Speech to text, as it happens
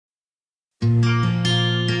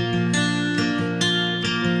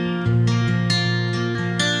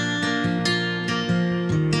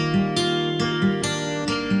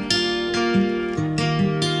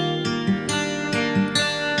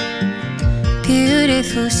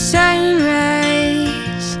beautiful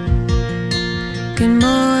sunrise. Good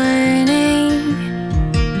morning.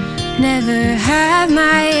 Never have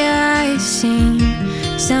my eyes seen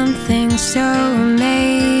something so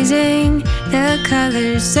amazing. The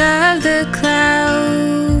colors of the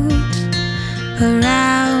clouds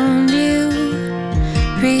around you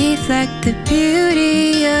reflect the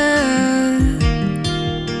beauty of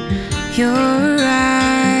your arrival.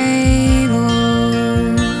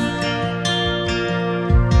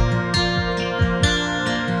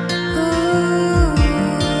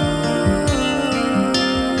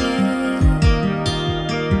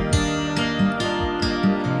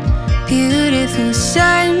 Beautiful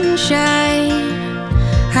sunshine,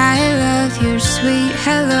 I love your sweet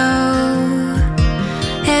hello.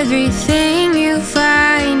 Everything you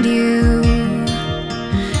find, you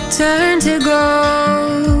turn to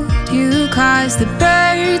gold. You cause the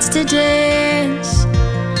birds to dance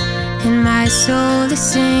and my soul to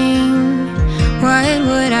sing. What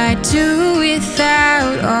would I do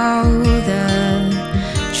without all the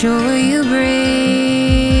joy you bring?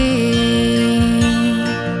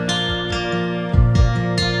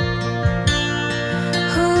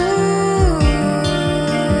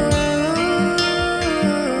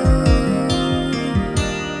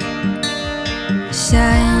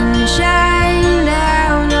 Sunshine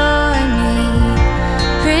down on me,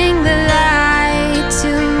 bring the light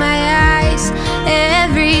to my eyes.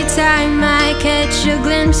 Every time I catch a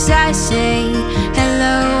glimpse, I say,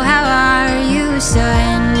 hello, how are you?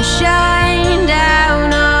 Sunshine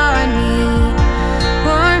down on me,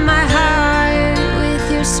 warm my heart with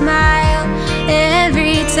your smile.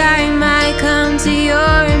 Every time I come to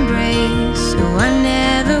your embrace, so I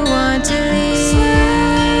never want to leave.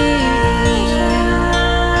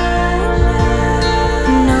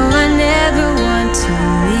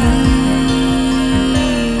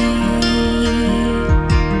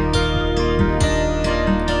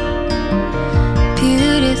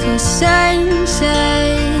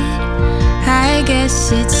 Sunset, I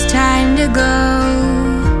guess it's time to go.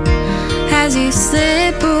 As you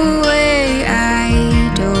slip away, I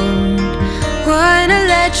don't wanna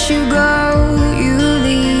let you go. You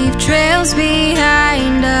leave trails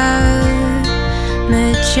behind, a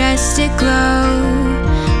majestic glow.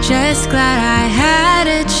 Just glad I had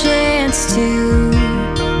a chance to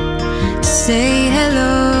say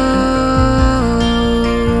hello.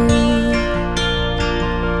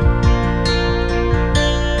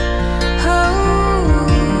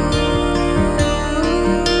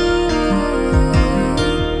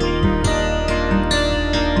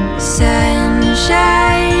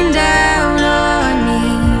 Sunshine down on me,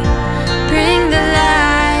 bring the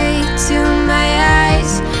light to my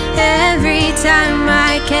eyes. Every time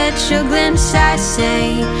I catch a glimpse, I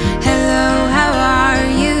say,